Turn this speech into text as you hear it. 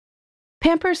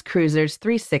Pampers Cruisers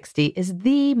 360 is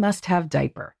the must-have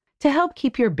diaper to help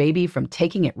keep your baby from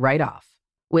taking it right off,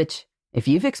 which, if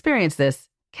you've experienced this,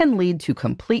 can lead to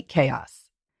complete chaos.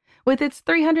 With its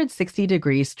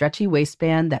 360-degree stretchy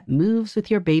waistband that moves with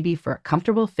your baby for a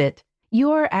comfortable fit,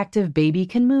 your active baby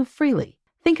can move freely.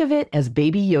 Think of it as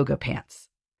baby yoga pants.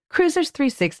 Cruisers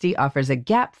 360 offers a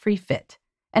gap-free fit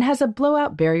and has a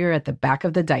blowout barrier at the back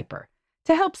of the diaper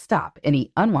to help stop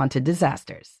any unwanted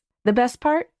disasters. The best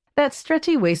part? That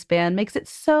stretchy waistband makes it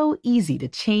so easy to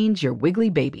change your wiggly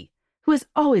baby, who is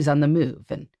always on the move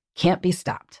and can't be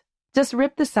stopped. Just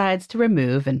rip the sides to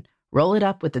remove and roll it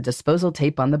up with the disposal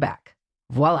tape on the back.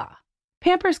 Voila!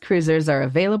 Pampers Cruisers are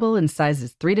available in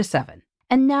sizes 3 to 7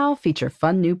 and now feature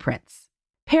fun new prints.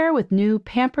 Pair with new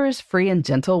Pampers Free and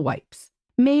Gentle wipes,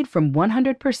 made from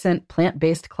 100%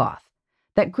 plant-based cloth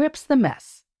that grips the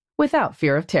mess without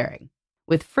fear of tearing.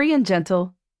 With Free and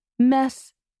Gentle,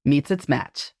 mess meets its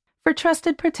match. For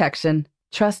trusted protection,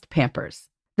 trust Pampers,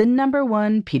 the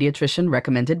 #1 pediatrician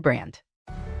recommended brand.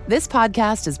 This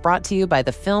podcast is brought to you by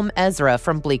the film Ezra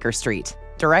from Bleecker Street,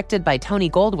 directed by Tony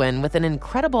Goldwyn with an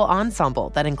incredible ensemble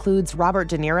that includes Robert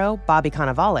De Niro, Bobby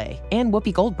Cannavale, and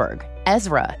Whoopi Goldberg.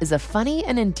 Ezra is a funny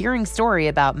and endearing story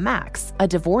about Max, a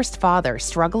divorced father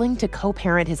struggling to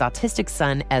co-parent his autistic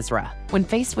son, Ezra. When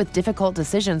faced with difficult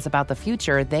decisions about the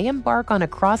future, they embark on a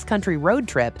cross-country road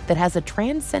trip that has a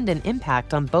transcendent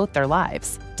impact on both their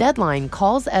lives. Deadline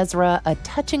calls Ezra a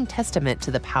touching testament to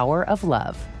the power of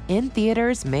love. In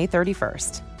theaters May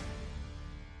 31st.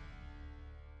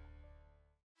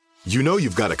 You know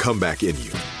you've got a comeback in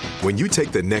you. When you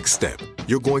take the next step,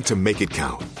 you're going to make it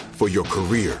count. For your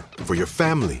career, for your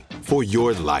family, for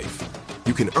your life.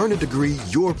 You can earn a degree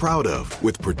you're proud of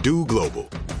with Purdue Global.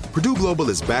 Purdue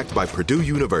Global is backed by Purdue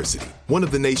University, one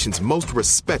of the nation's most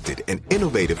respected and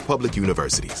innovative public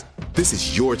universities. This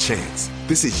is your chance.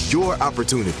 This is your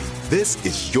opportunity. This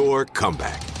is your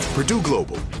comeback. Purdue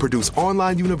Global, Purdue's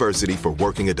online university for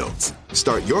working adults.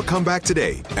 Start your comeback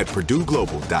today at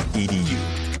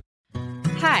purdueglobal.edu.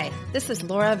 Hi, this is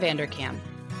Laura Vanderkam.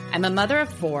 I'm a mother of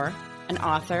 4, an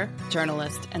author,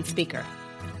 journalist, and speaker.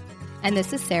 And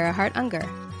this is Sarah Hart-Unger.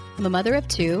 I'm a mother of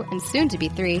 2 and soon to be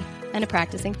 3, and a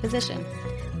practicing physician.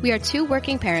 We are 2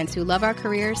 working parents who love our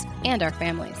careers and our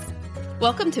families.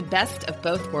 Welcome to Best of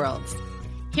Both Worlds.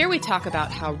 Here we talk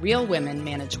about how real women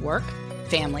manage work,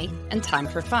 family, and time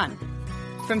for fun.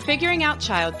 From figuring out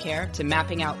childcare to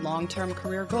mapping out long-term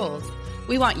career goals,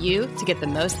 we want you to get the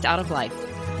most out of life.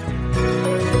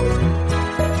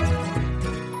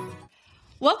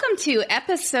 Welcome to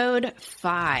episode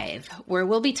 5, where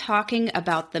we'll be talking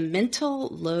about the mental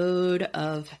load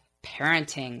of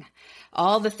parenting.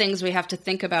 All the things we have to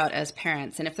think about as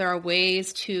parents, and if there are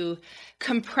ways to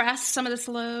compress some of this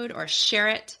load or share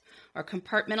it or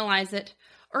compartmentalize it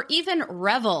or even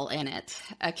revel in it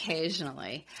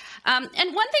occasionally. And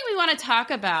one thing we want to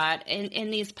talk about in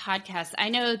these podcasts, I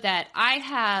know that I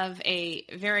have a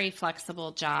very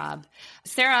flexible job.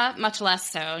 Sarah, much less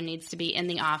so, needs to be in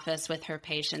the office with her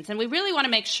patients. And we really want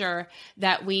to make sure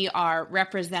that we are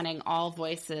representing all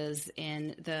voices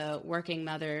in the working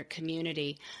mother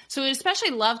community. So we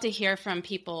especially love to hear from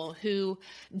people who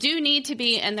do need to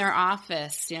be in their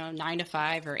office, 9 to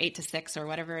 5 or 8 to 6 or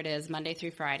whatever it is, Monday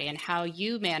through Friday, and how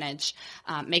you manage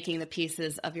making the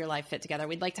pieces of your life fit together.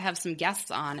 We'd like to have some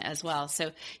guests on as well.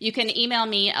 So you can email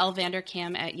me,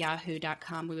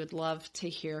 lvanderkam@yahoo.com. We would love to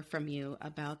hear from you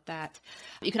about that.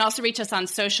 You can also reach us on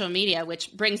social media,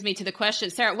 which brings me to the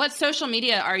question, Sarah, what social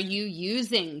media are you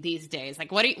using these days?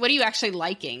 Like, what are you actually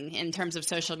liking in terms of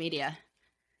social media?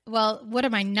 Well, what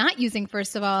am I not using?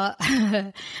 First of all,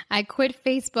 I quit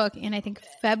Facebook in, I think,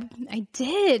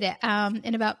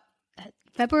 in about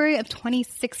February of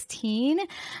 2016.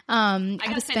 I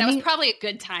gotta say, that was probably a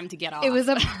good time to get off. It was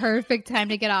a perfect time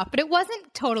to get off, but it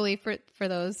wasn't totally for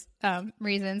those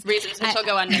reasons. Reasons which will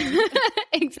go unnamed.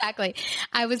 Exactly.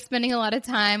 I was spending a lot of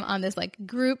time on this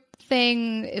group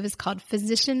thing. It was called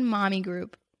Physician Mommy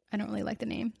Group. I don't really like the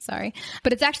name, sorry.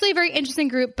 But it's actually a very interesting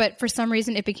group, but for some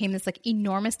reason it became this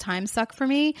enormous time suck for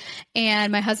me. And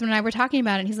my husband and I were talking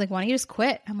about it and he's like, why don't you just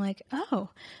quit? I'm like, oh.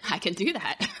 I can do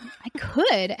that. I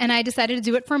could. And I decided to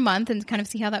do it for a month and kind of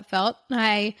see how that felt.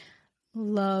 I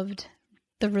loved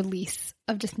the release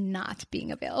of just not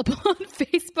being available on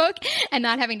Facebook and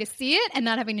not having to see it and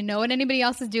not having to know what anybody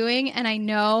else is doing. And I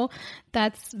know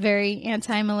that's very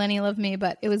anti-millennial of me,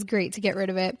 but it was great to get rid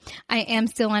of it. I am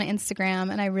still on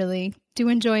Instagram and I really do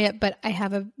enjoy it, but I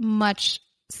have a much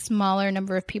smaller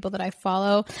number of people that I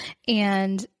follow.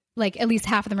 And at least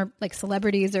half of them are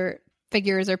celebrities or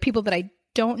figures or people that I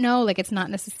don't know. It's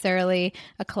not necessarily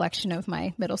a collection of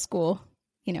my middle school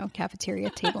cafeteria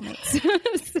table mates.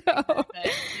 So,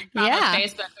 yeah.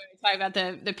 Facebook, we talk about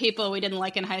the people we didn't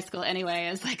like in high school anyway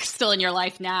is like still in your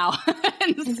life now.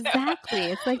 Exactly.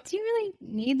 It's like, do you really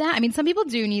need that? I mean, some people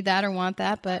do need that or want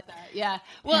that, but yeah.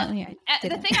 Well,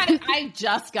 the thing I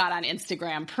just got on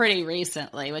Instagram pretty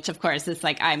recently, which of course is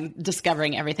like I'm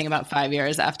discovering everything about 5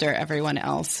 years after everyone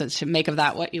else. So to make of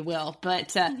that what you will.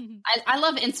 But I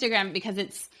love Instagram because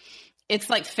it's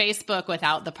like Facebook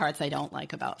without the parts I don't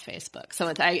like about Facebook.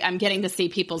 So I'm getting to see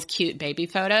people's cute baby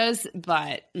photos,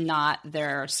 but not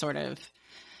their sort of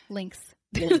links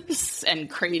and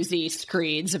crazy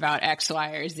screeds about X,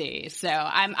 Y, or Z. So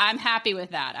I'm happy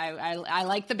with that. I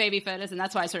like the baby photos, and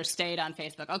that's why I sort of stayed on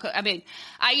Facebook. Okay, I mean,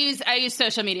 I use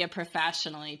social media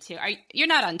professionally too. You're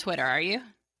not on Twitter, are you?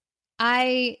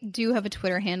 I do have a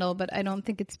Twitter handle, but I don't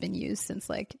think it's been used since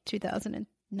like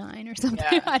 2009 or something.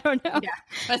 Yeah. I don't know. Yeah,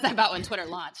 that's about when Twitter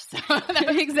launched. So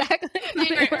exactly. You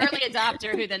were an early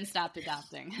adopter who then stopped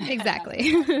adopting.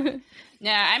 Exactly.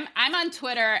 Yeah, I'm on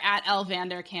Twitter at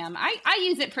 @LVanderKam. I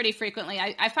use it pretty frequently.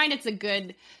 I find it's a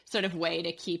good sort of way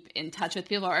to keep in touch with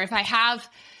people, or if I have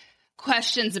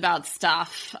questions about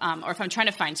stuff, or if I'm trying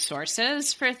to find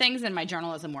sources for things in my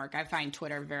journalism work, I find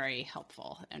Twitter very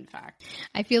helpful, in fact.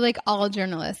 I feel like all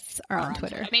journalists are on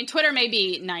Twitter. I mean, Twitter may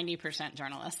be 90%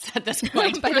 journalists at this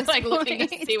point. We're like looking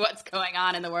to see what's going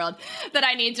on in the world that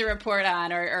I need to report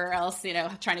on, or else,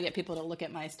 trying to get people to look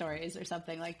at my stories or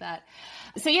something like that.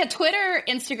 So yeah, Twitter,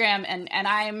 Instagram, and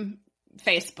I'm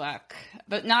Facebook,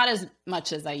 but not as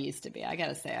much as I used to be. I got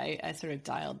to say, I sort of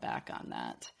dialed back on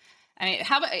that. I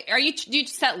mean, do you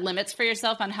set limits for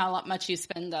yourself on how much you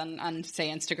spend on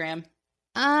say, Instagram?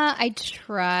 I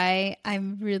try.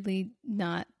 I'm really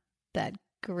not that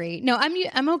great. No,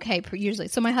 I'm okay usually.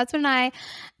 So my husband and I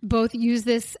both use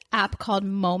this app called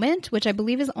Moment, which I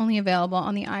believe is only available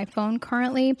on the iPhone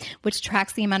currently, which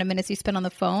tracks the amount of minutes you spend on the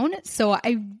phone. So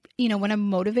when I'm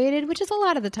motivated, which is a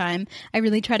lot of the time, I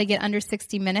really try to get under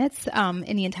 60 minutes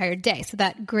in the entire day. So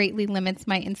that greatly limits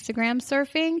my Instagram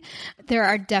surfing. There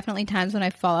are definitely times when I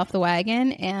fall off the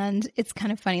wagon, and it's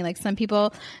kind of funny. Like some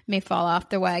people may fall off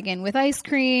the wagon with ice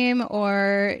cream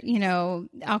or,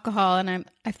 alcohol, and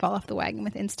I fall off the wagon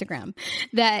with Instagram.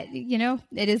 That,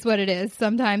 it is what it is.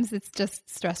 Sometimes it's just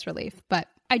stress relief, but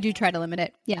I do try to limit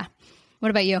it. Yeah.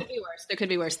 What about you? It could be worse. There could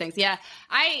be worse things. Yeah.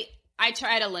 I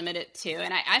try to limit it too.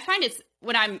 And I find it's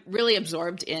when I'm really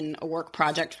absorbed in a work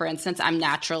project, for instance, I'm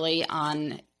naturally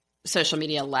on social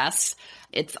media less.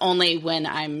 It's only when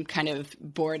I'm kind of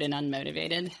bored and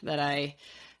unmotivated that I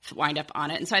wind up on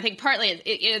it. And so I think partly,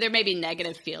 there may be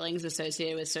negative feelings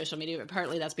associated with social media, but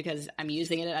partly that's because I'm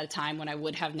using it at a time when I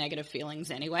would have negative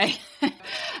feelings anyway.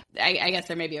 I guess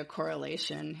there may be a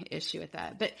correlation issue with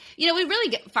that. But, we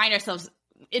really find ourselves,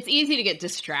 it's easy to get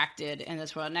distracted in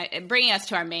this world. And bringing us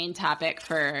to our main topic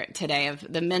for today of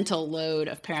the mental load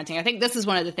of parenting. I think this is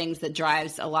one of the things that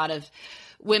drives a lot of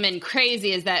women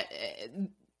crazy, is that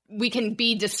we can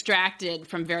be distracted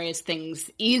from various things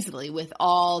easily with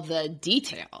all the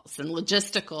details and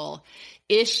logistical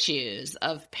issues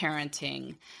of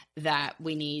parenting that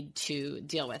we need to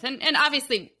deal with. And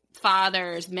obviously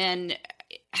fathers, men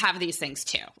have these things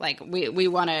too. Like we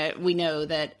know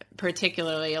that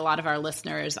particularly a lot of our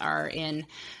listeners are in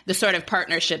the sort of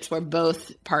partnerships where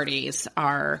both parties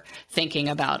are thinking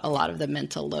about a lot of the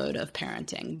mental load of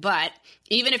parenting. But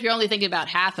even if you're only thinking about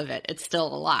half of it, it's still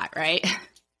a lot, right?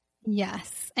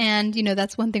 Yes. And,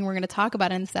 that's one thing we're going to talk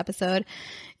about in this episode.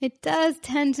 It does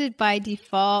tend to, by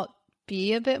default,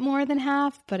 be a bit more than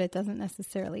half, but it doesn't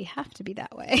necessarily have to be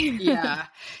that way. Yeah.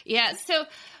 Yeah. So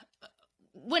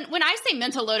when I say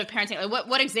mental load of parenting, like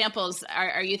what examples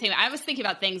are you thinking? I was thinking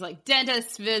about things like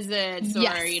dentist visits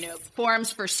or,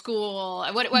 forms for school.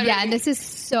 And this is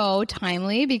so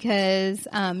timely because,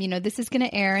 this is going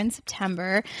to air in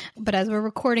September, but as we're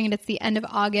recording it, it's the end of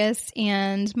August,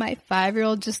 and my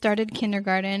 5-year-old just started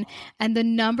kindergarten, and the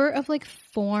number of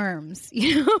forms,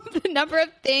 the number of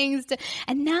things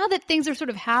and now that things are sort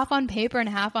of half on paper and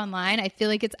half online, I feel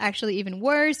like it's actually even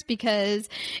worse because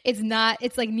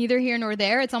it's like neither here nor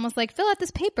there. It's almost like fill out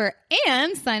this paper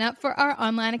and sign up for our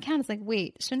online account. It's like,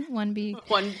 wait, shouldn't one be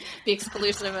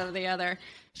exclusive of the other?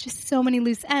 Just so many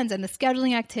loose ends, and the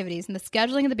scheduling activities and the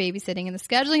scheduling of the babysitting and the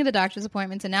scheduling of the doctor's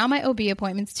appointments and now my OB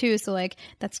appointments too. So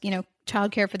that's,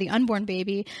 childcare for the unborn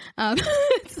baby.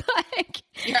 It's like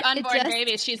your unborn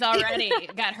baby. She's already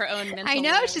got her own mental. I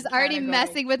know she's already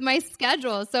messing with my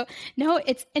schedule. So no,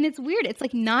 it's weird. It's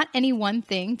like not any one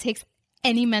thing takes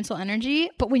any mental energy,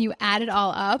 but when you add it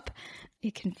all up,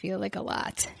 it can feel like a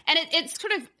lot. And it's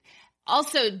sort of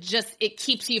also just it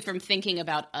keeps you from thinking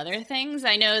about other things.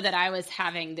 I know that I was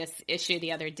having this issue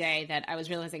the other day that I was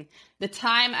realizing the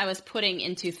time I was putting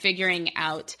into figuring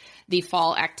out the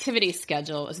fall activity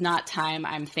schedule is not time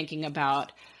I'm thinking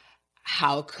about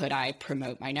how could I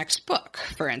promote my next book,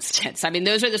 for instance. I mean,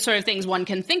 those are the sort of things one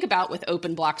can think about with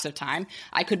open blocks of time.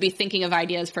 I could be thinking of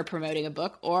ideas for promoting a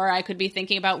book, or I could be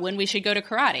thinking about when we should go to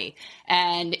karate.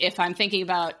 And if I'm thinking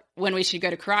about when we should go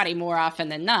to karate more often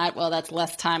than not, well, that's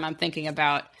less time I'm thinking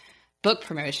about book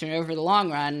promotion. Over the long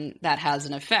run, that has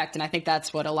an effect. And I think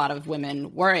that's what a lot of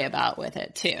women worry about with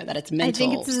it too, that it's mental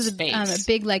I think it's space. A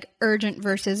big like urgent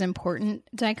versus important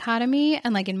dichotomy.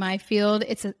 And like in my field,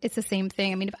 it's the same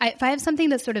thing. I mean, if I have something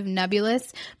that's sort of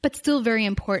nebulous, but still very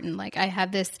important, like I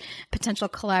have this potential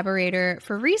collaborator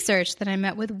for research that I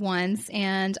met with once,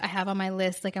 and I have on my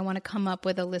list, like I want to come up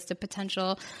with a list of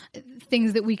potential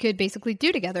things that we could basically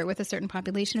do together with a certain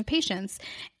population of patients.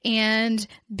 And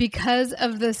because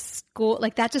of the school,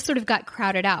 like that just sort of got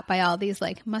crowded out by all these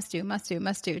like must do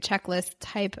checklist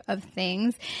type of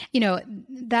things. You know,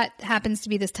 that happens to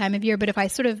be this time of year, but if I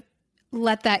sort of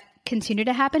let that continue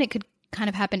to happen, it could kind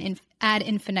of happen ad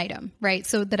infinitum, right?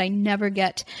 So that I never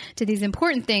get to these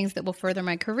important things that will further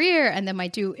my career, and then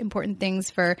might do important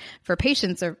things for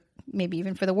patients or maybe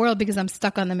even for the world because I'm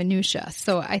stuck on the minutia.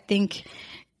 So I think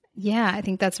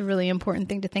that's a really important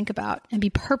thing to think about and be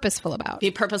purposeful about.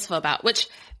 Which,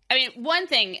 I mean, one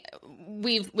thing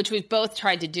which we've both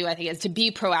tried to do, I think, is to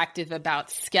be proactive about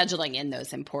scheduling in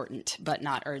those important but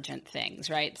not urgent things,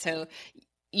 right? So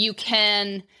you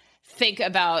can think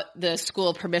about the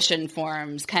school permission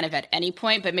forms kind of at any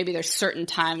point, but maybe there's certain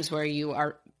times where you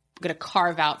are going to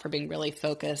carve out for being really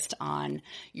focused on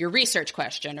your research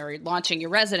question or launching your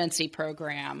residency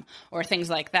program or things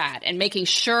like that, and making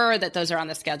sure that those are on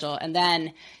the schedule. And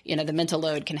then, you know, the mental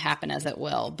load can happen as it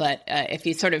will. But if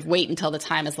you sort of wait until the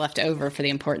time is left over for the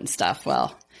important stuff,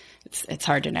 well, it's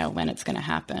hard to know when it's going to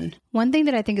happen. One thing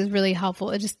that I think is really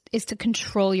helpful is to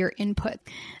control your input.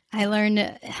 I learned,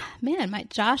 man, my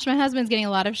husband's getting a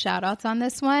lot of shout outs on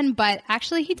this one, but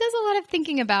actually he does a lot of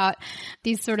thinking about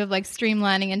these sort of like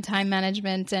streamlining and time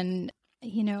management and,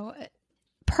 you know,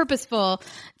 purposeful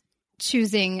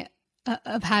choosing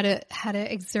of how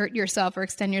to exert yourself or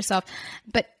extend yourself.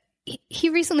 But he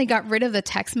recently got rid of the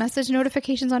text message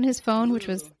notifications on his phone, which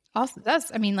was awesome.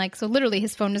 So literally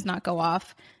his phone does not go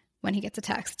off when he gets a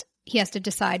text. He has to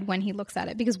decide when he looks at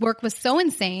it because work was so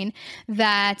insane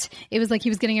that it was like he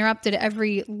was getting interrupted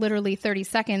every literally 30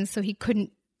 seconds. So he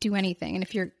couldn't do anything. And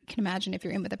if you can imagine if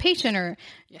you're in with a patient or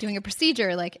doing a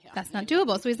procedure, that's not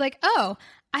doable. So he's like, oh,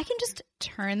 I can just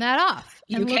turn that off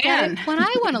and look at it when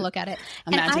I want to look at it.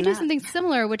 And I do something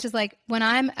similar, which is like when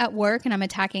I'm at work and I'm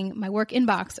attacking my work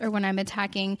inbox, or when I'm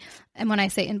attacking, and when I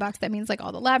say inbox, that means like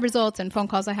all the lab results and phone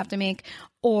calls I have to make,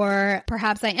 or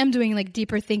perhaps I am doing like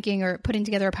deeper thinking or putting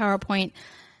together a PowerPoint.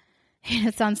 And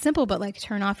it sounds simple, but like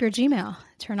turn off your Gmail,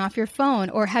 turn off your phone,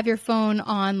 or have your phone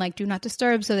on like do not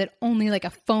disturb so that only like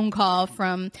a phone call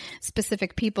from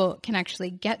specific people can actually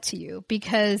get to you.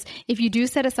 Because if you do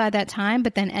set aside that time,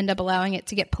 but then end up allowing it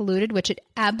to get polluted, which it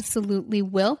absolutely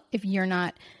will if you're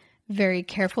not very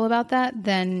careful about that,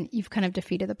 then you've kind of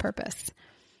defeated the purpose.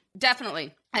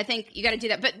 Definitely. I think you got to do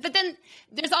that. But then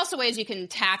there's also ways you can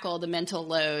tackle the mental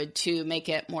load to make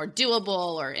it more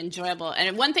doable or enjoyable.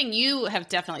 And one thing you have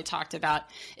definitely talked about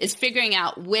is figuring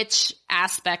out which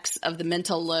aspects of the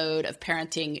mental load of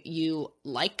parenting you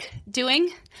like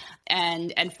doing,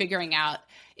 and figuring out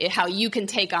how you can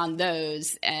take on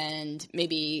those and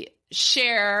maybe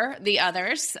share the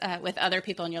others with other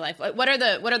people in your life. What are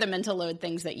the mental load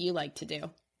things that you like to do?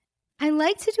 I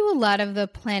like to do a lot of the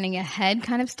planning ahead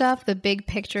kind of stuff, the big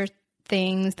picture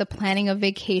things, the planning of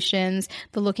vacations,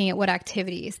 the looking at what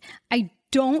activities. I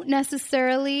don't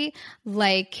necessarily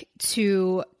like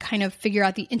to kind of figure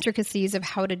out the intricacies of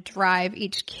how to drive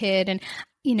each kid and,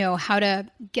 you know, how to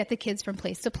get the kids from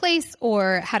place to place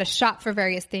or how to shop for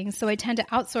various things. So I tend to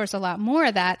outsource a lot more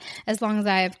of that as long as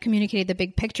I have communicated the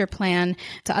big picture plan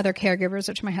to other caregivers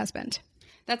or to my husband.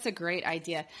 That's a great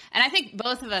idea. And I think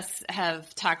both of us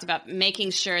have talked about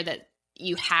making sure that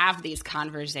you have these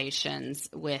conversations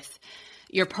with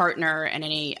your partner and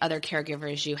any other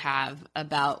caregivers you have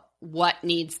about what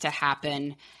needs to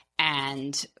happen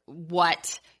and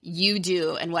what you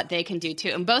do and what they can do too.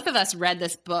 And both of us read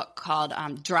this book called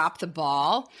Drop the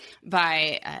Ball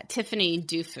by Tiffany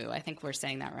Dufu. I think we're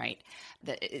saying that right.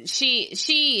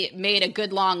 She made a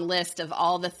good long list of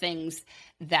all the things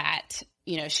that,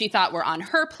 you know, she thought were on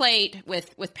her plate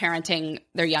with parenting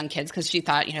their young kids, because she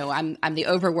thought, you know, I'm the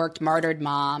overworked, martyred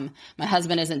mom. My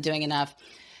husband isn't doing enough.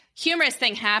 Humorous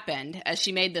thing happened as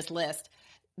she made this list.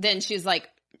 Then she's like,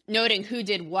 noting who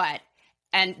did what.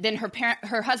 And then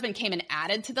her husband came and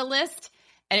added to the list.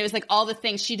 And it was like all the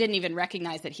things she didn't even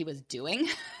recognize that he was doing,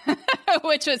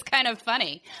 which was kind of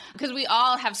funny because we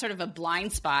all have sort of a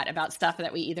blind spot about stuff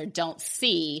that we either don't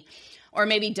see or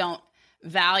maybe don't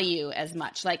value as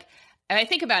much. Like, if I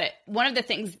think about it, one of the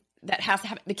things that has to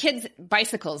happen, the kids'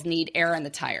 bicycles need air in the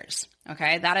tires.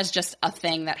 Okay. That is just a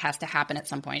thing that has to happen at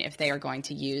some point if they are going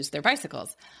to use their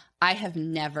bicycles. I have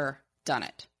never done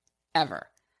it, ever.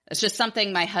 It's just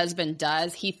something my husband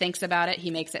does. He thinks about it. He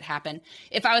makes it happen.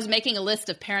 If I was making a list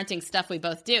of parenting stuff we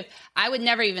both do, I would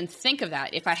never even think of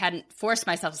that if I hadn't forced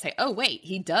myself to say, oh, wait,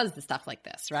 he does the stuff like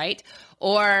this, right?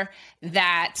 Or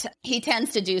that he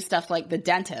tends to do stuff like the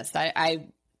dentist. I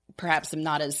perhaps am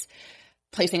not as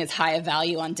placing as high a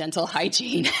value on dental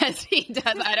hygiene as he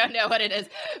does. I don't know what it is.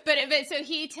 But so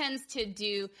he tends to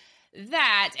do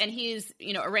that, and he's,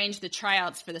 arranged the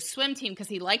tryouts for the swim team because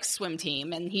he likes swim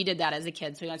team, and he did that as a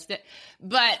kid, so he wants to.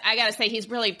 But I gotta say, he's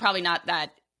really probably not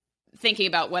that thinking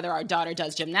about whether our daughter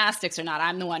does gymnastics or not.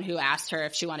 I'm the one who asked her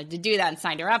if she wanted to do that and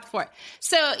signed her up for it.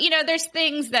 So, there's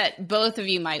things that both of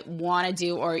you might want to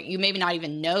do, or you maybe not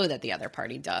even know that the other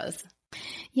party does.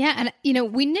 Yeah,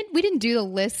 and we didn't do the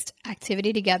list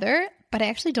activity together, but I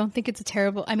actually don't think it's a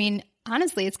terrible. I mean,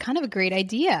 honestly, it's kind of a great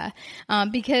idea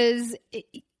because.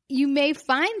 You may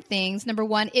find things, number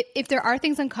one, if there are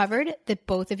things uncovered that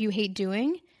both of you hate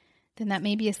doing, then that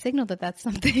may be a signal that that's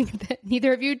something that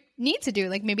neither of you need to do.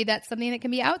 Like maybe that's something that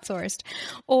can be outsourced.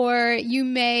 Or you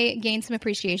may gain some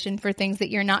appreciation for things that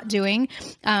you're not doing.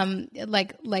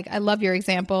 Like I love your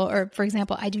example. Or for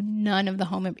example, I do none of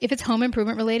the if it's home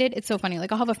improvement related, it's so funny.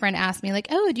 Like I'll have a friend ask me like,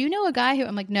 oh, do you know a guy who,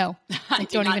 I'm like, no, like,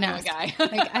 don't even ask.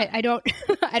 Like I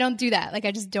don't do that. Like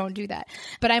I just don't do that.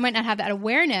 But I might not have that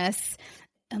awareness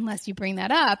unless you bring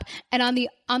that up. And on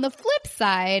the flip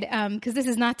side, because this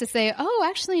is not to say, oh,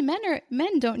 actually men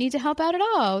don't need to help out at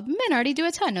all. Men already do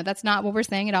a ton. No, that's not what we're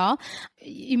saying at all.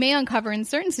 You may uncover in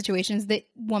certain situations that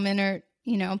women are,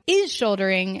 is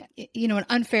shouldering, an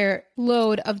unfair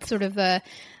load of sort of the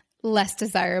less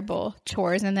desirable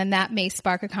chores. And then that may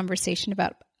spark a conversation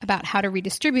about how to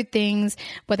redistribute things,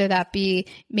 whether that be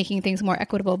making things more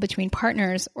equitable between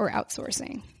partners or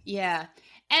outsourcing. Yeah.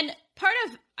 And part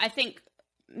of, I think,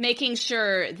 making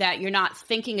sure that you're not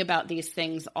thinking about these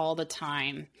things all the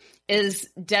time is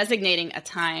designating a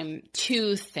time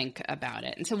to think about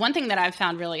it. And so one thing that I've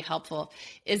found really helpful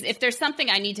is if there's something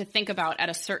I need to think about at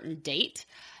a certain date,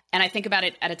 and I think about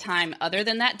it at a time other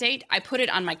than that date, I put it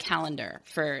on my calendar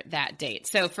for that date.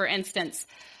 So for instance,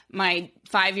 my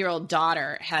 5-year-old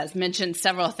daughter has mentioned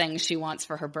several things she wants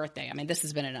for her birthday. I mean, this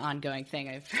has been an ongoing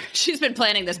thing. She's been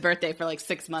planning this birthday for like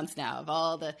 6 months now of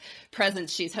all the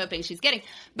presents she's hoping she's getting.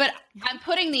 But I'm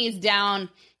putting these down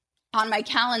on my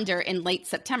calendar in late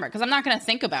September because I'm not going to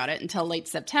think about it until late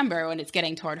September when it's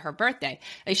getting toward her birthday.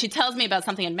 If she tells me about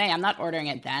something in May, I'm not ordering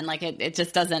it then. Like it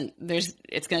just doesn't,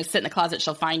 it's going to sit in the closet.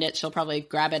 She'll find it. She'll probably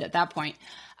grab it at that point.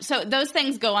 So those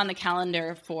things go on the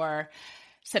calendar for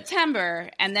September,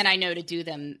 and then I know to do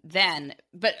them then.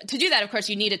 But to do that, of course,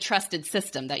 you need a trusted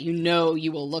system that you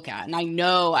will look at. And I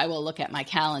know I will look at my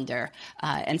calendar.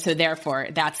 And so therefore,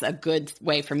 that's a good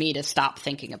way for me to stop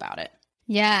thinking about it.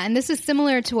 Yeah. And this is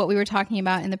similar to what we were talking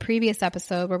about in the previous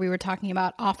episode where we were talking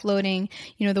about offloading,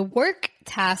 the work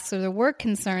tasks or the work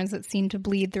concerns that seem to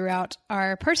bleed throughout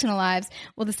our personal lives.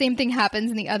 Well, the same thing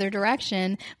happens in the other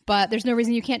direction, but there's no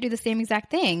reason you can't do the same exact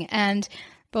thing. And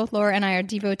both Laura and I are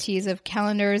devotees of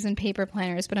calendars and paper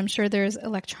planners, but I'm sure there's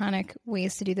electronic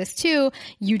ways to do this too.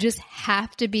 You just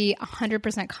have to be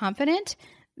 100% confident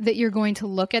that you're going to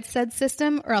look at said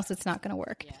system or else it's not going to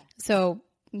work. Yeah. So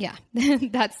yeah,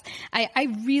 I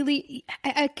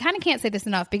kind of can't say this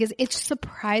enough because it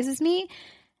surprises me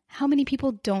how many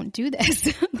people don't do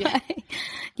this. Yeah.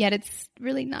 Yet it's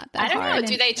really not that hard. I don't know.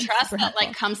 Do they trust that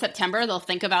like come September, they'll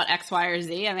think about X, Y, or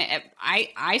Z? I mean,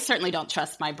 I certainly don't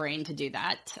trust my brain to do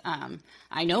that.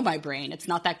 I know my brain. It's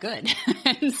not that good.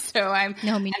 And so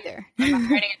No, me neither. I'm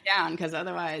writing it down because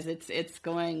otherwise it's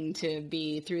going to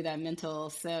be through that mental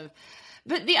sieve.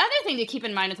 But the other thing to keep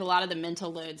in mind with a lot of the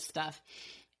mental load stuff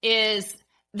is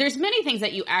there's many things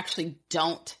that you actually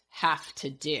don't have to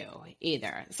do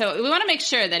either. So we want to make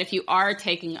sure that if you are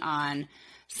taking on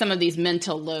some of these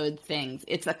mental load things,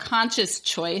 it's a conscious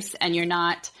choice and you're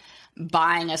not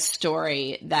buying a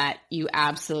story that you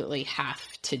absolutely have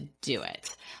to do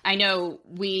it. I know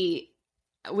we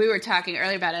were talking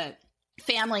earlier about a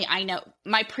family. I know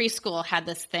my preschool had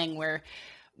this thing where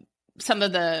some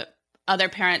of the other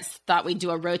parents thought we'd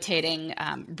do a rotating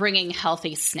bringing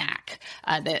healthy snack.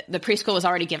 The preschool was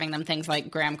already giving them things like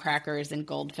graham crackers and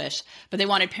goldfish, but they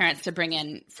wanted parents to bring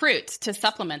in fruit to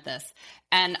supplement this.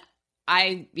 And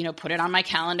I, put it on my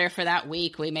calendar for that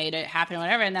week. We made it happen,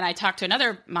 whatever. And then I talked to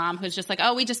another mom who's just like,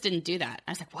 oh, we just didn't do that.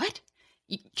 I was like, what?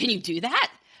 Can you do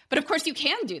that? But of course you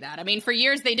can do that. I mean, for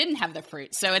years they didn't have the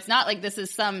fruit. So it's not like this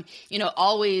is some,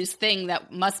 always thing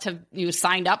that must have you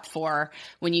signed up for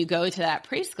when you go to that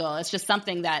preschool. It's just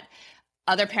something that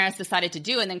other parents decided to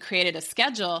do and then created a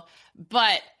schedule.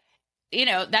 But,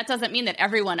 that doesn't mean that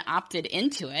everyone opted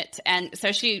into it. And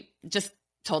so she just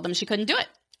told them she couldn't do it.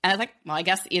 And I was like, well, I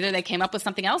guess either they came up with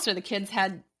something else or the kids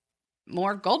had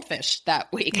more goldfish that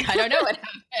week. I don't know what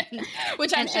happened,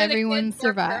 which I'm sure everyone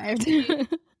survived.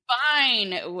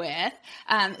 Fine with.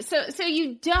 So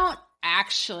you don't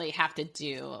actually have to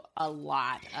do a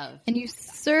lot of. And you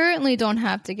certainly don't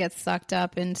have to get sucked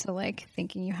up into like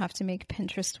thinking you have to make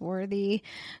Pinterest worthy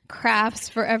crafts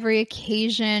for every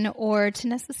occasion or to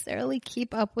necessarily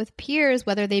keep up with peers,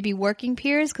 whether they be working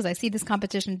peers, because I see this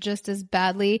competition just as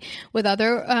badly with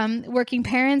other working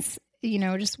parents,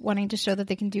 just wanting to show that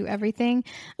they can do everything,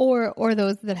 or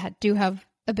those that do have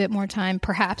a bit more time,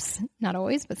 perhaps not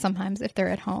always, but sometimes if they're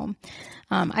at home.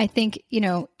 I think,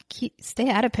 stay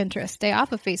out of Pinterest, stay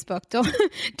off of Facebook, don't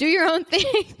do your own thing.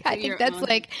 I think that's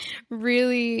like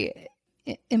really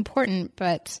important,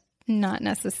 but not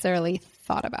necessarily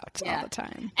thought about all the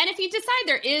time. And if you decide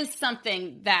there is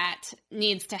something that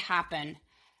needs to happen,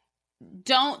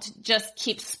 don't just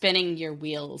keep spinning your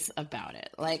wheels about it.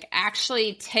 Like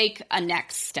actually take a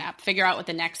next step, figure out what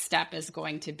the next step is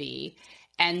going to be.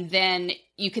 And then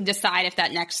you can decide if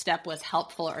that next step was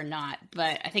helpful or not.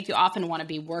 But I think you often want to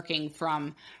be working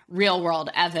from real world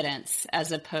evidence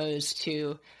as opposed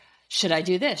to, should I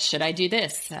do this? Should I do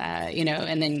this?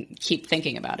 And then keep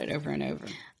thinking about it over and over.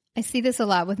 I see this a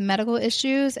lot with medical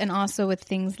issues and also with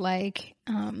things like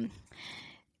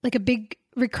a big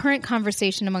recurrent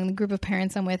conversation among the group of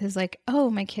parents I'm with is like, oh,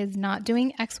 my kid's not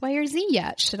doing X, Y, or Z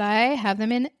yet. Should I have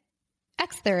them in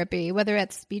X therapy, whether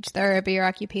it's speech therapy or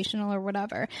occupational or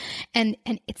whatever. And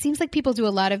it seems like people do a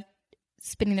lot of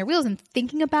spinning their wheels and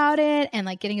thinking about it and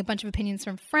like getting a bunch of opinions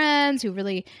from friends who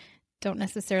really don't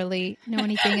necessarily know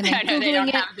anything and then Googling they don't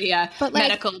it. Have the but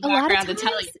medical background to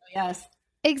tell you. Yes.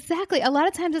 Exactly. A lot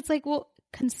of times it's like, well,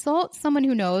 consult someone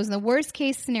who knows. In the worst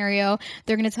case scenario,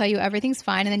 they're going to tell you everything's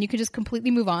fine, and then you can just completely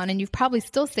move on, and you've probably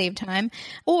still saved time.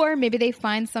 Or maybe they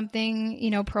find something,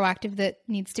 proactive that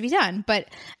needs to be done. But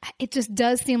it just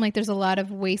does seem like there's a lot of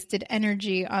wasted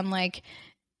energy on like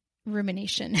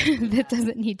rumination that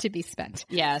doesn't need to be spent.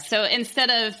 Yeah. So instead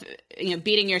of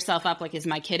beating yourself up, like, is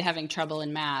my kid having trouble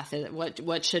in math?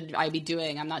 What should I be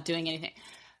doing? I'm not doing anything.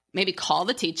 Maybe call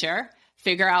the teacher.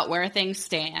 Figure out where things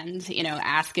stand,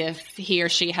 ask if he or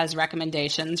she has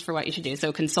recommendations for what you should do.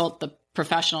 So consult the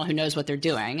professional who knows what they're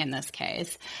doing in this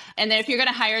case. And then if you're going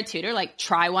to hire a tutor, like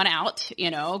try one out,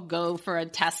 go for a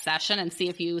test session and see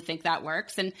if you think that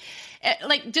works. And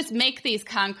just make these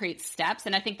concrete steps.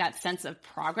 And I think that sense of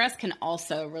progress can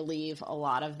also relieve a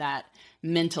lot of that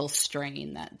mental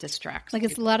strain that distracts. Like,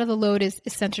 it's a lot of the load is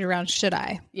centered around should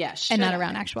I? Yeah, and not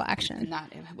around actual action.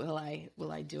 Not will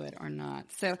I do it or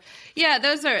not. So yeah,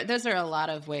 those are a lot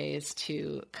of ways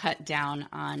to cut down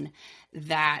on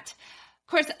that. Of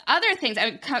course, other things.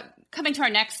 Coming to our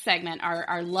next segment,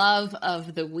 our love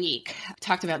of the week. We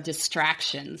talked about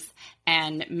distractions,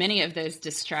 and many of those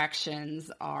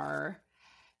distractions are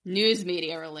news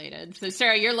media related. So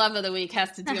Sarah, your love of the week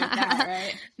has to do with that,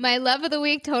 right? My love of the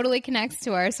week totally connects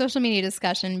to our social media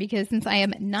discussion, because since I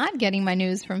am not getting my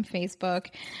news from Facebook,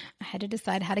 I had to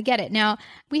decide how to get it. Now,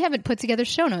 we haven't put together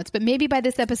show notes, but maybe by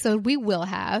this episode we will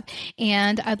have.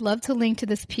 And I'd love to link to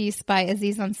this piece by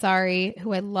Aziz Ansari,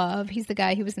 who I love. He's the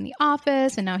guy who was in The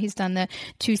Office, and now he's done the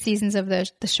 2 seasons of the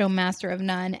show Master of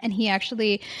None. And he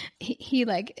actually, he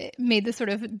made this sort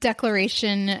of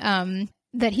declaration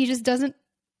that he just doesn't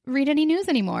read any news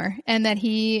anymore, and that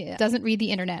he doesn't read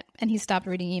the internet, and he stopped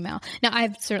reading email. Now,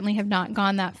 I certainly have not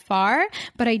gone that far,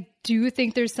 but I do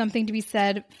think there's something to be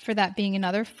said for that being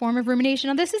another form of rumination.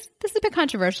 Now, this is a bit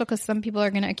controversial because some people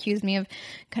are going to accuse me of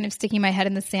kind of sticking my head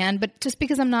in the sand, but just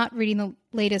because I'm not reading the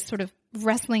latest sort of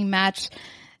wrestling match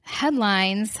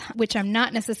headlines, which I'm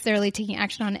not necessarily taking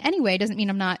action on anyway, doesn't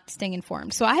mean I'm not staying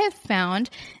informed. So I have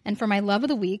found, and for my love of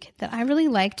the week, that I really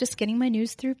like just getting my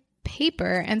news through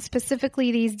paper, and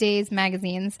specifically these days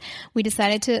magazines. We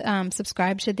decided to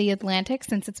subscribe to The Atlantic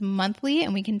since it's monthly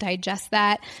and we can digest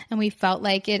that, and we felt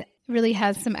like it really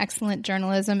has some excellent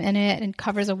journalism in it and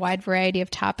covers a wide variety of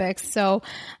topics. So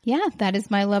yeah, that is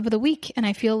my love of the week. And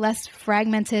I feel less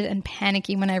fragmented and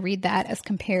panicky when I read that as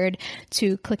compared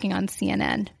to clicking on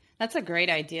CNN. That's a great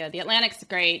idea. The Atlantic's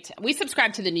great. We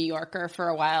subscribed to the New Yorker for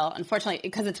a while. Unfortunately,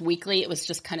 because it's weekly, it was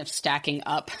just kind of stacking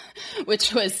up,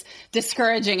 which was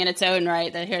discouraging in its own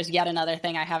right, that here's yet another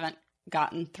thing I haven't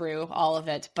gotten through all of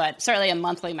it. But certainly a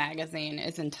monthly magazine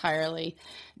is entirely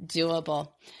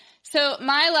doable. So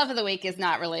my love of the week is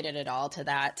not related at all to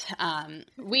that.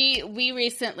 We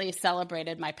recently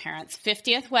celebrated my parents'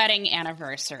 50th wedding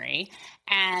anniversary.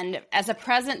 And as a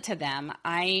present to them,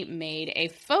 I made a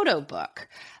photo book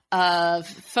of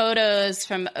photos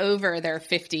from over their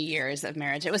 50 years of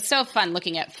marriage. It was so fun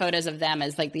looking at photos of them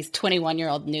as like these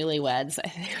 21-year-old newlyweds.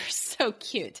 They were so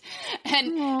cute.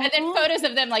 And then photos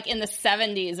of them like in the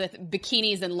 70s with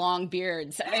bikinis and long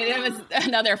beards. I mean, it was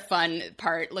another fun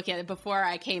part looking at it before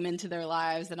I came into their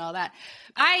lives and all that.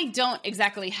 I don't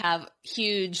exactly have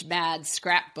huge, mad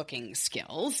scrapbooking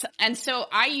skills. And so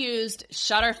I used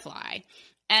Shutterfly.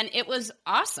 And it was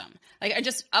awesome. Like I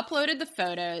just uploaded the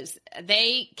photos.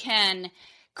 They can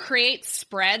create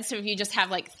spreads. So if you just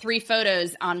have like 3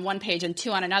 photos on one page and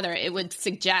 2 on another, it would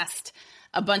suggest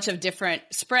a bunch of different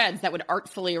spreads that would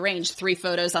artfully arrange 3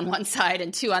 photos on one side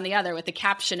and 2 on the other with the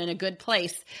caption in a good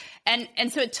place. And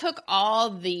so it took all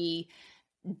the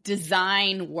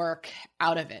design work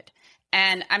out of it.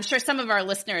 And I'm sure some of our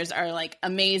listeners are like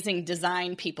amazing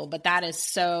design people, but that is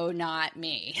so not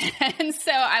me. And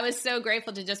so I was so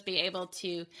grateful to just be able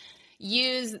to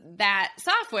use that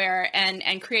software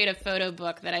and create a photo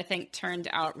book that I think turned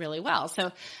out really well.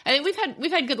 So I think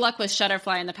we've had good luck with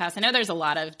Shutterfly in the past. I know there's a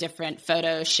lot of different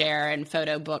photo share and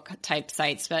photo book type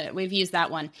sites, but we've used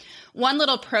that one. One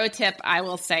little pro tip I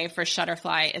will say for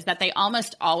Shutterfly is that they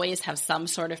almost always have some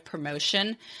sort of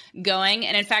promotion going.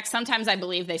 And in fact, sometimes I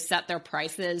believe they set their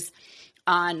prices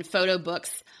on photo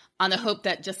books on the hope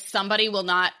that just somebody will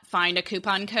not find a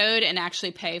coupon code and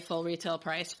actually pay full retail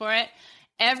price for it.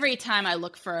 Every time I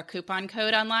look for a coupon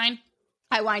code online,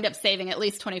 I wind up saving at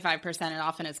least 25%, and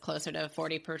often it's closer to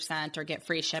 40% or get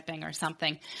free shipping or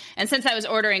something. And since I was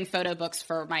ordering photo books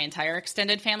for my entire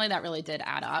extended family, that really did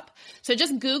add up. So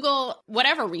just Google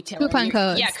whatever retailer. Coupon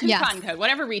codes. Yeah, coupon code.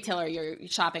 Whatever retailer you're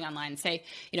shopping online. Say,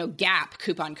 Gap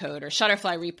coupon code or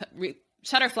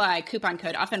Shutterfly coupon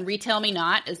code. Often Retail Me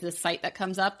Not is this site that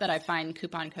comes up that I find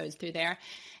coupon codes through there.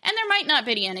 And there might not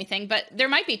be anything, but there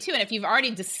might be too. And if you've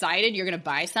already decided you're going to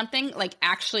buy something, like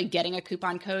actually getting a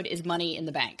coupon code is money in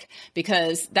the bank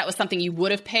because that was something you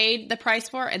would have paid the price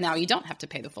for, and now you don't have to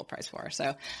pay the full price for.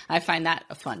 So I find that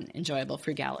a fun, enjoyable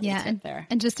frugality tip there.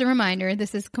 And just a reminder,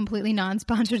 this is completely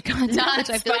non-sponsored content, which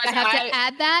I feel like I have to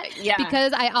add that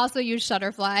because I also use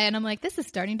Shutterfly, and I'm like, this is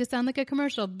starting to sound like a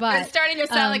commercial, but it's starting to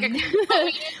sound like a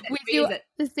commercial. We do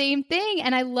the same thing.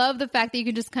 And I love the fact that you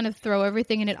can just kind of throw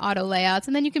everything in it auto layouts,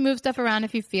 and then you can move stuff around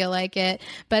if you feel like it.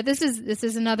 But this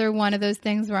is another one of those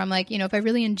things where I'm like, if I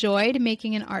really enjoyed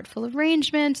making an artful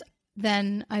arrangement,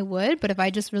 then I would. But if I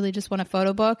just really just want a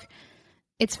photo book,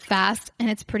 it's fast and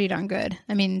it's pretty darn good.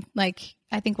 I mean, like,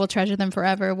 I think we'll treasure them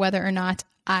forever, whether or not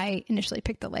I initially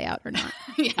picked the layout or not.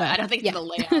 I don't think it's the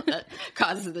layout that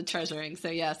causes the treasuring. So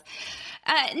yes.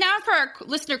 Now for our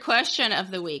listener question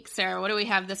of the week. Sarah, what do we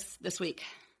have this week?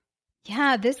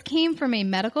 Yeah, this came from a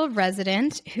medical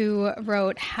resident who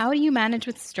wrote, how do you manage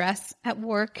with stress at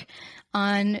work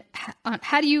on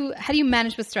how do you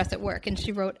manage with stress at work? And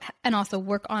she wrote, and also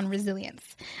work on resilience,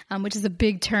 which is a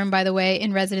big term, by the way,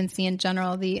 in residency in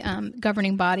general. The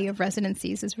governing body of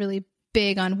residencies is really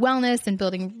big on wellness and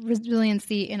building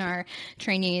resiliency in our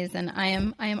trainees. And I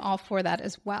am all for that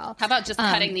as well. How about just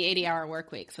cutting the 80-hour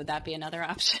work weeks? Would that be another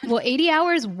option? Well, 80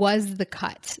 hours was the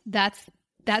cut.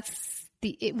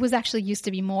 It was actually used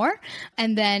to be more.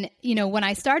 And then, when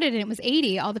I started and it was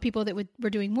 80, all the people that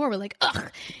were doing more were like,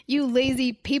 ugh, you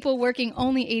lazy people working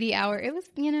only 80 hour. It was,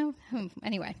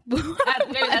 anyway,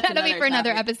 that'll be for another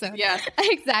episode. Yeah,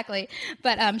 exactly.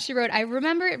 But she wrote, I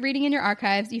remember reading in your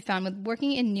archives, you found with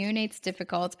working in neonates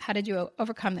difficult. How did you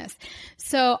overcome this?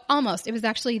 So almost, it was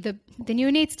actually the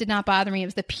neonates did not bother me. It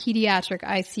was the pediatric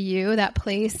ICU. That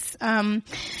place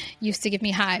used to give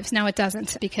me hives. Now it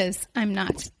doesn't because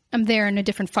I'm there in a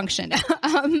different function.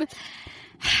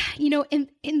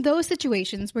 In those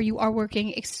situations where you are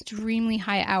working extremely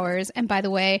high hours, and by the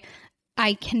way,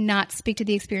 I cannot speak to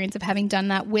the experience of having done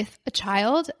that with a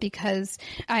child because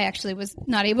I actually was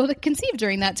not able to conceive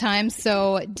during that time,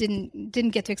 so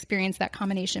didn't get to experience that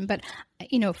combination. But,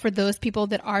 for those people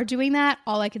that are doing that,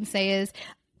 all I can say is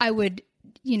I would,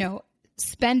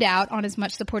 spend out on as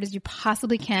much support as you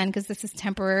possibly can, because this is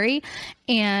temporary.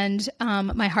 And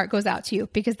my heart goes out to you,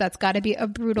 because that's got to be a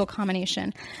brutal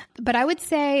combination. But I would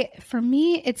say for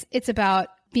me, it's about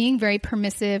being very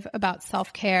permissive about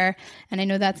self-care. And I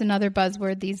know that's another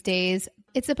buzzword these days.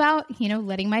 It's about,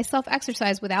 letting myself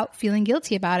exercise without feeling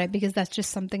guilty about it, because that's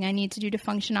just something I need to do to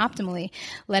function optimally.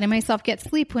 Letting myself get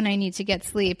sleep when I need to get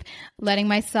sleep. Letting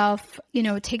myself,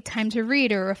 take time to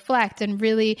read or reflect, and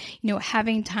really,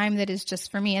 having time that is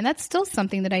just for me. And that's still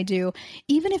something that I do,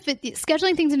 even if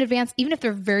scheduling things in advance, even if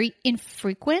they're very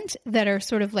infrequent, that are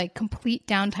sort of like complete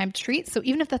downtime treats. So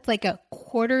even if that's like a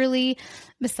quarterly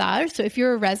massage. So if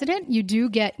you're a resident, you do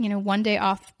get, 1 day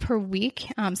off per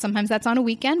week. Sometimes that's on a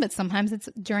weekend, but sometimes it's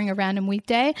during a random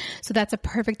weekday. So that's a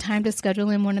perfect time to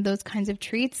schedule in one of those kinds of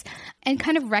treats, and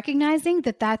kind of recognizing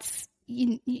that that's,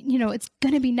 it's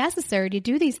going to be necessary to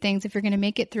do these things if you're going to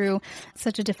make it through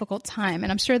such a difficult time.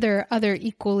 And I'm sure there are other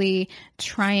equally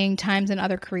trying times in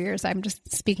other careers. I'm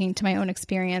just speaking to my own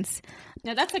experience.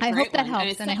 No, that's a great I hope that one.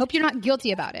 helps. And I hope you're not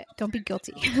guilty about it. Don't be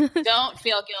guilty. Don't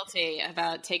feel guilty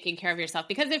about taking care of yourself,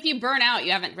 because if you burn out,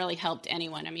 you haven't really helped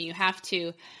anyone. I mean, you have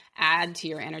to add to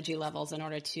your energy levels in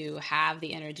order to have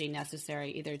the energy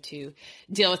necessary, either to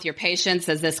deal with your patients,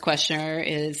 as this questioner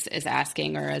is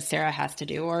asking, or as Sarah has to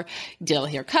do, or deal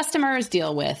with your customers,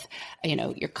 deal with,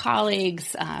 your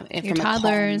colleagues, your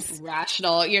toddlers,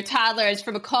 your toddlers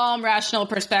from a calm, rational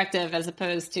perspective, as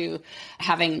opposed to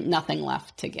having nothing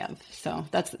left to give. So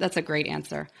that's a great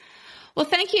answer. Well,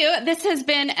 thank you. This has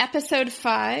been episode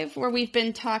 5, where we've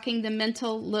been talking the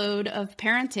mental load of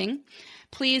parenting.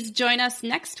 Please join us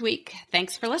next week.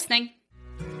 Thanks for listening.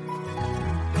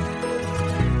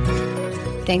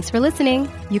 Thanks for listening.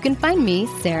 You can find me,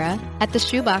 Sarah, at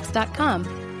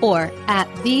theshoebox.com or at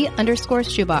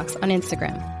 @the_shoebox on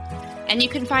Instagram. And you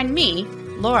can find me,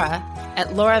 Laura, at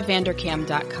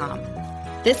lauravanderkam.com.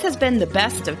 This has been the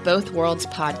Best of Both Worlds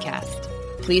podcast.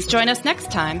 Please join us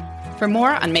next time for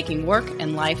more on making work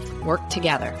and life work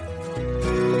together.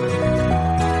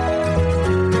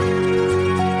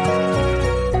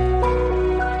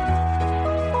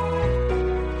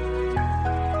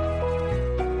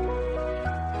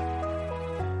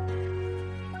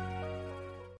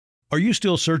 Are you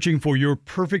still searching for your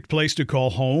perfect place to call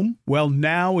home? Well,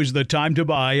 now is the time to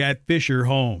buy at Fisher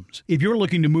Homes. If you're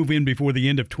looking to move in before the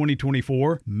end of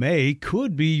 2024, May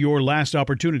could be your last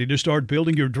opportunity to start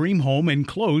building your dream home and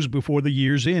close before the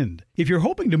year's end. If you're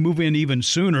hoping to move in even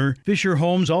sooner, Fisher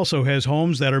Homes also has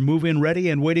homes that are move-in ready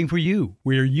and waiting for you,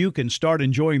 where you can start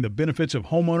enjoying the benefits of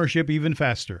homeownership even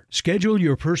faster. Schedule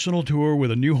your personal tour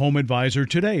with a new home advisor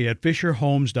today at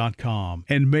FisherHomes.com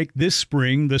and make this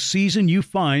spring the season you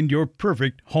find your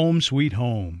perfect home sweet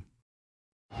home.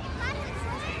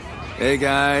 Hey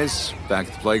guys, back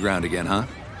at the playground again, huh?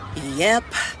 Yep.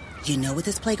 You know what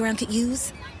this playground could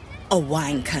use? A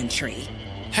wine country.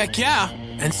 Heck yeah,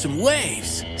 and some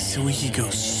waves so we could go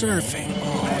surfing.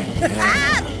 Oh, yeah.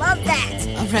 I love that.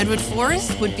 A redwood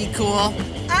forest would be cool.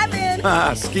 I'm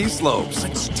in. Ski slopes.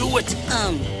 Let's do it.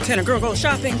 Can a girl go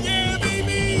shopping? Yeah,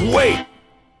 baby. Wait!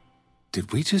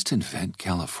 Did we just invent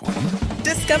California?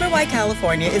 Discover why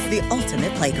California is the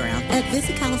ultimate playground at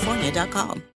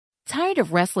visitcalifornia.com. Tired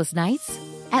of restless nights?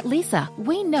 At Leesa,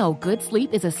 we know good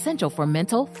sleep is essential for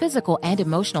mental, physical, and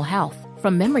emotional health.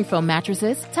 From memory foam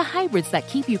mattresses to hybrids that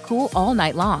keep you cool all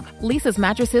night long, Leesa's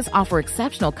mattresses offer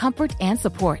exceptional comfort and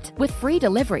support with free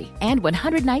delivery and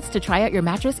 100 nights to try out your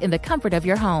mattress in the comfort of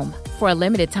your home. For a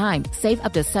limited time, save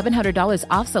up to $700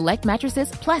 off select mattresses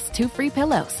plus 2 free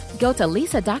pillows. Go to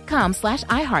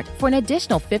leesa.com/iHeart for an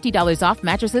additional $50 off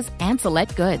mattresses and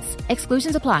select goods.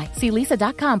 Exclusions apply. See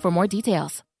leesa.com for more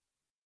details.